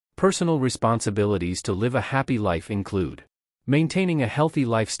Personal responsibilities to live a happy life include maintaining a healthy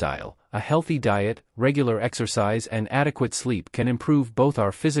lifestyle. A healthy diet, regular exercise, and adequate sleep can improve both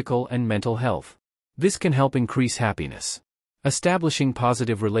our physical and mental health. This can help increase happiness. Establishing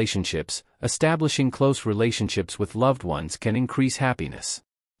positive relationships. Establishing close relationships with loved ones can increase happiness.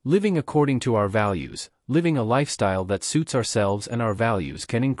 Living according to our values. Living a lifestyle that suits ourselves and our values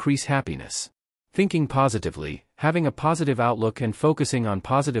can increase happiness. Thinking positively. Having a positive outlook and focusing on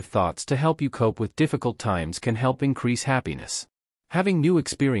positive thoughts to help you cope with difficult times can help increase happiness. Having new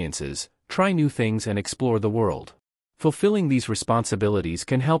experiences. Try new things and explore the world. Fulfilling these responsibilities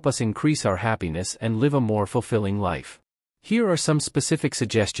can help us increase our happiness and live a more fulfilling life. Here are some specific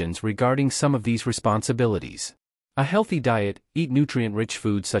suggestions regarding some of these responsibilities. A healthy diet. Eat nutrient-rich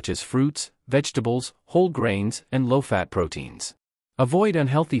foods such as fruits, vegetables, whole grains, and low-fat proteins. Avoid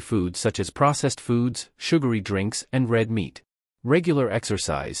unhealthy foods such as processed foods, sugary drinks, and red meat. Regular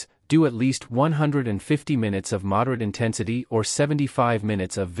exercise. Do at least 150 minutes of moderate intensity or 75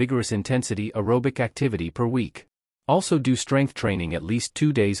 minutes of vigorous intensity aerobic activity per week. Also do strength training at least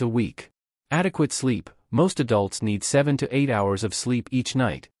 2 days a week. Adequate sleep. Most adults need 7 to 8 hours of sleep each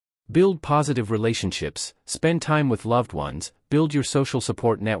night. Build positive relationships, spend time with loved ones, build your social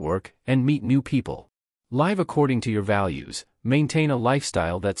support network, and meet new people. Live according to your values. Maintain a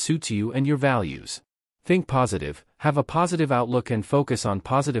lifestyle that suits you and your values. Think positive, have a positive outlook and focus on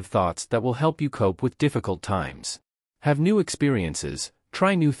positive thoughts that will help you cope with difficult times. Have new experiences,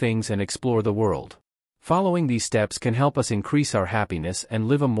 try new things and explore the world. Following these steps can help us increase our happiness and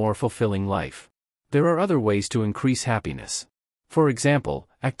live a more fulfilling life. There are other ways to increase happiness. For example,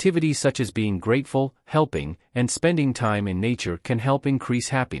 activities such as being grateful, helping, and spending time in nature can help increase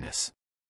happiness.